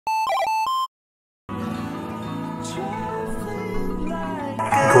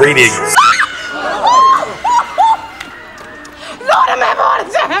Greetings.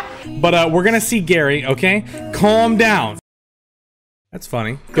 But we're gonna see Gary, okay? Calm down. That's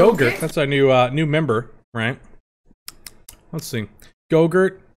funny. Gogurt, that's our new member, right? Let's see.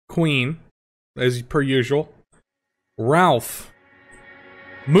 Gogurt, Queen, as per usual. Ralph,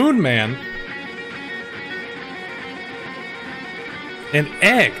 Moonman, and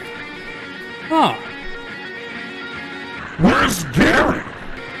Egg. Huh. Where's Gary?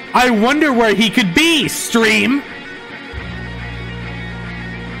 I wonder where he could be, stream.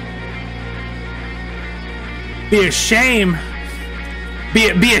 Be a shame.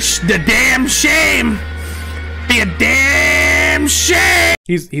 The damn shame. Be a damn shame.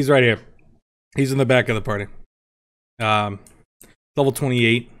 He's right here. He's in the back of the party. Level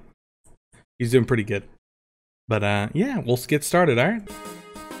 28. He's doing pretty good. But yeah, we'll get started, alright?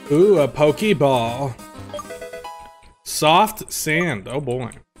 Ooh, a Pokeball. Soft sand. Oh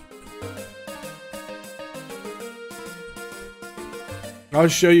boy. I'll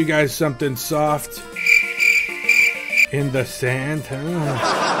show you guys something soft. In the sand,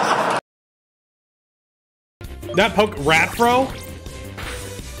 huh? That Ratfro?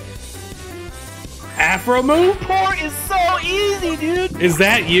 Afro move? Port is so easy, dude. Is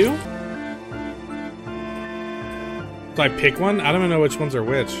that you? Do I pick one? I don't even know which ones are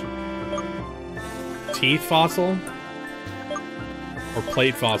which. Teeth fossil? Or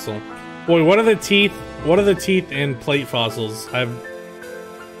plate fossil? Boy, what are the teeth? What are the teeth in plate fossils?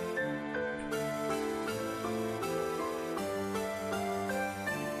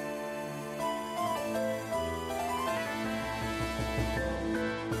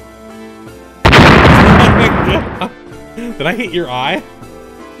 Did I hit your eye?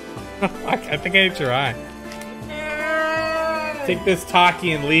 I think I hit your eye. Take this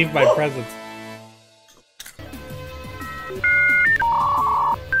Taki and leave my presence.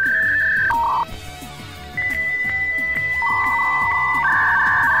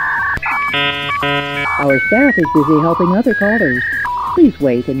 Our staff is busy helping other callers. Please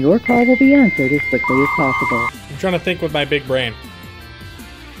wait and your call will be answered as quickly as possible. I'm trying to think with my big brain.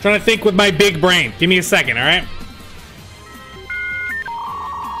 Trying to think with my big brain. Give me a second, alright?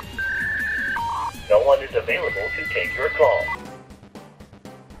 No one is available to take your call.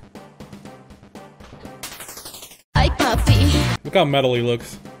 Hi, puppy. Look how metal he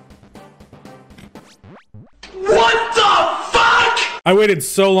looks. What the fuck? I waited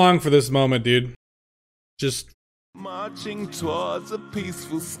so long for this moment, dude. Just marching towards a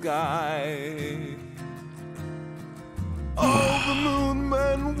peaceful sky. All the moon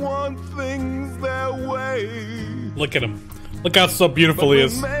men want things their way. look at him. Look how so beautiful he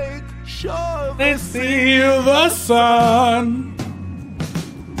is. Make sure They see the sun.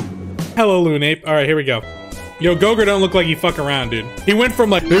 Hello, Lunape. All right, here we go. Yo, Gogurt don't look like he fuck around, dude. He went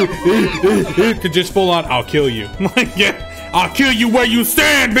from like to just full on, I'll kill you. Like, yeah, I'll kill you where you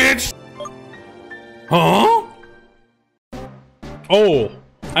stand, bitch. Huh? Oh,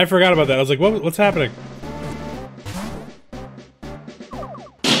 I forgot about that. I was like, what's happening?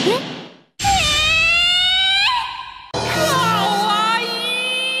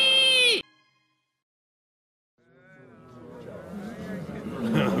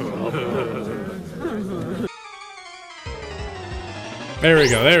 There we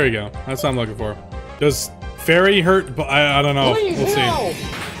go, there we go. That's what I'm looking for. Does fairy hurt? I don't know. Please, we'll see.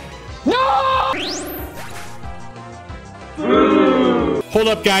 No! Hold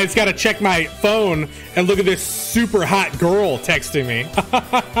up, guys. Gotta check my phone and look at this super hot girl texting me.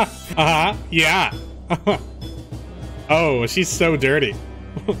 Yeah. Oh, she's so dirty.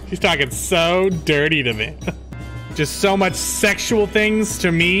 She's talking so dirty to me. Just so much sexual things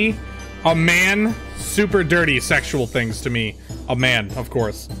to me. A man. Super dirty sexual things to me. A man, of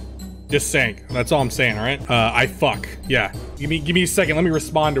course. Just saying. That's all I'm saying, alright? I fuck. Yeah. Give me a second. Let me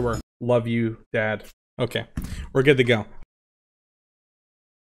respond to her. Love you, Dad. Okay. We're good to go.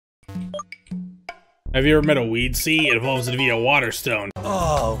 Have you ever met a weed sea? It evolves to be a water stone.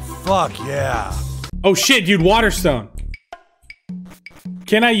 Oh, fuck yeah. Oh shit, dude, water stone.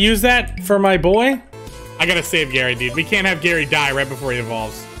 Can I use that for my boy? I gotta save Gary, dude. We can't have Gary die right before he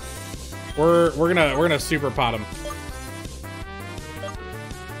evolves. We're gonna super pot him.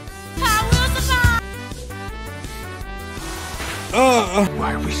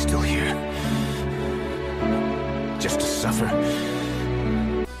 Why are we still here? Just to suffer?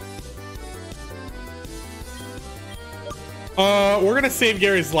 We're gonna save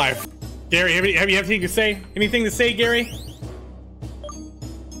Gary's life. Gary, have you anything to say? Anything to say, Gary?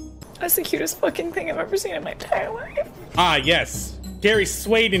 That's the cutest fucking thing I've ever seen in my entire life. Ah, yes. Gary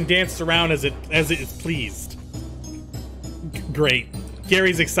swayed and danced around as it is pleased. Great.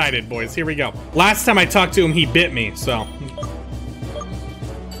 Gary's excited, boys. Here we go. Last time I talked to him, he bit me, so.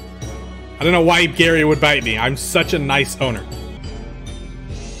 I don't know why Gary would bite me. I'm such a nice owner.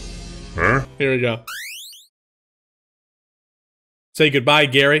 Huh? Here we go. Say goodbye,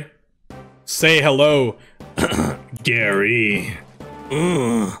 Gary. Say hello, Gary.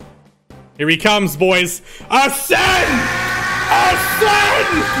 Ugh. Here he comes, boys. Ascend!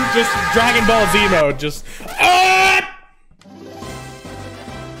 Ascend! Just Dragon Ball Z mode. Just.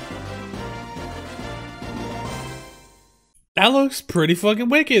 That looks pretty fucking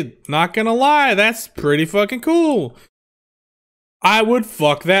wicked. Not gonna lie, that's pretty fucking cool. I would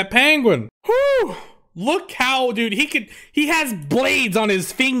fuck that penguin. Whew! Look how, dude, he has blades on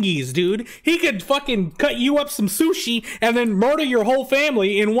his fingies, dude. He could fucking cut you up some sushi and then murder your whole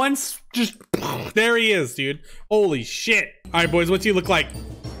family in one, just, there he is, dude. Holy shit. All right, boys, what's he look like?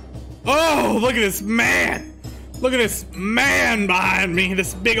 Oh, look at this man. Look at this man behind me,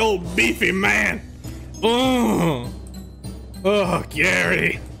 this big old beefy man. Oh,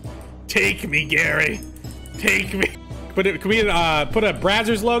 Gary. Take me, Gary. Take me. Can we put a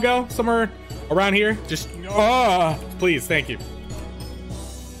Brazzers logo somewhere around here? Just, please, thank you.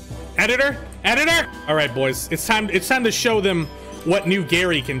 Editor? All right, boys, it's time to show them what new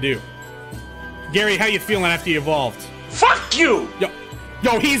Gary can do. Gary, how you feeling after you evolved? Fuck you!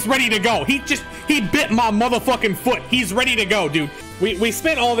 Yo, he's ready to go. He bit my motherfucking foot. He's ready to go, dude. We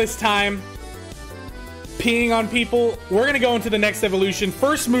spent all this time peeing on people. We're gonna go into the next evolution.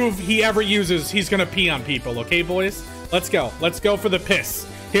 First move he ever uses, he's gonna pee on people, okay, boys? Let's go. Let's go for the piss.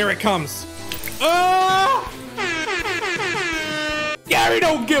 Here it comes. Oh! Gary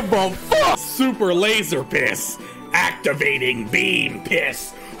don't give a fuck. Super laser piss. Activating beam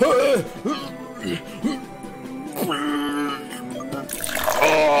piss. Oh!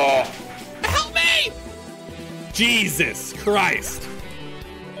 Help me! Jesus Christ.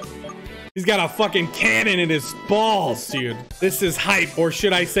 He's got a fucking cannon in his balls, dude. This is hype, or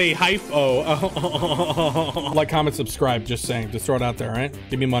should I say hype? Oh. Like, comment, subscribe, just saying. Just throw it out there, all right?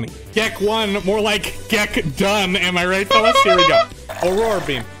 Give me money. Gek 1, more like Gek done. Am I right, fellas? Here we go. Aurora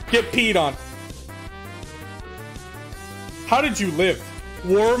beam. Get peed on. How did you live?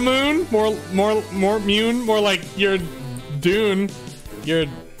 War moon? More mune? More like you're dune. You're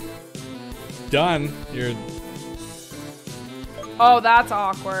done. You're... Oh, that's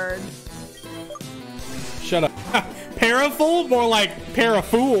awkward. Shut up. Paraful? More like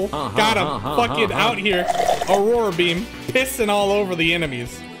parafool. Gotta fucking out here. Aurora beam. Pissing all over the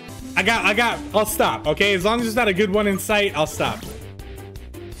enemies. I'll stop, okay? As long as there's not a good one in sight, I'll stop.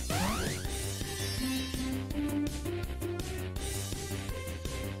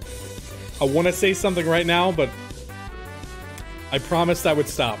 I want to say something right now, but I promised I would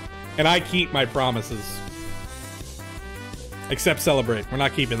stop. And I keep my promises. Except celebrate. We're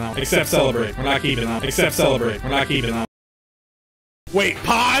not keeping that. Except celebrate. We're not keeping that. Except celebrate. We're not keeping that. Wait,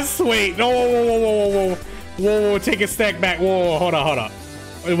 pause. Wait. No, whoa. Take a step back. Whoa, hold on.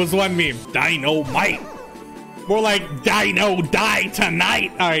 It was one meme. Dynamite. More like Dino die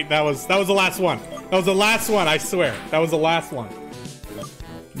tonight. All right, that was the last one. That was the last one. I swear. That was the last one.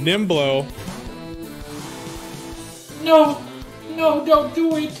 Nimblo. No, don't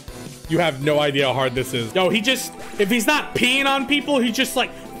do it. You have no idea how hard this is. Yo, if he's not peeing on people, he's just like,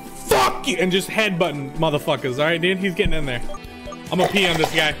 fuck you, and just headbutting motherfuckers, all right, dude? He's getting in there. I'm gonna pee on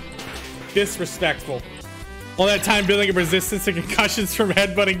this guy. Disrespectful. All that time building up resistance to concussions from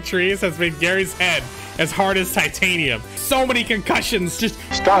headbutting trees has made Gary's head as hard as titanium. So many concussions, just...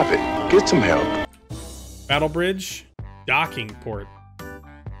 Stop it. Get some help. Battle bridge. Docking port.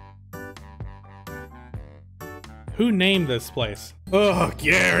 Who named this place? Oh,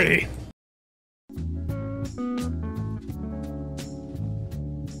 Gary.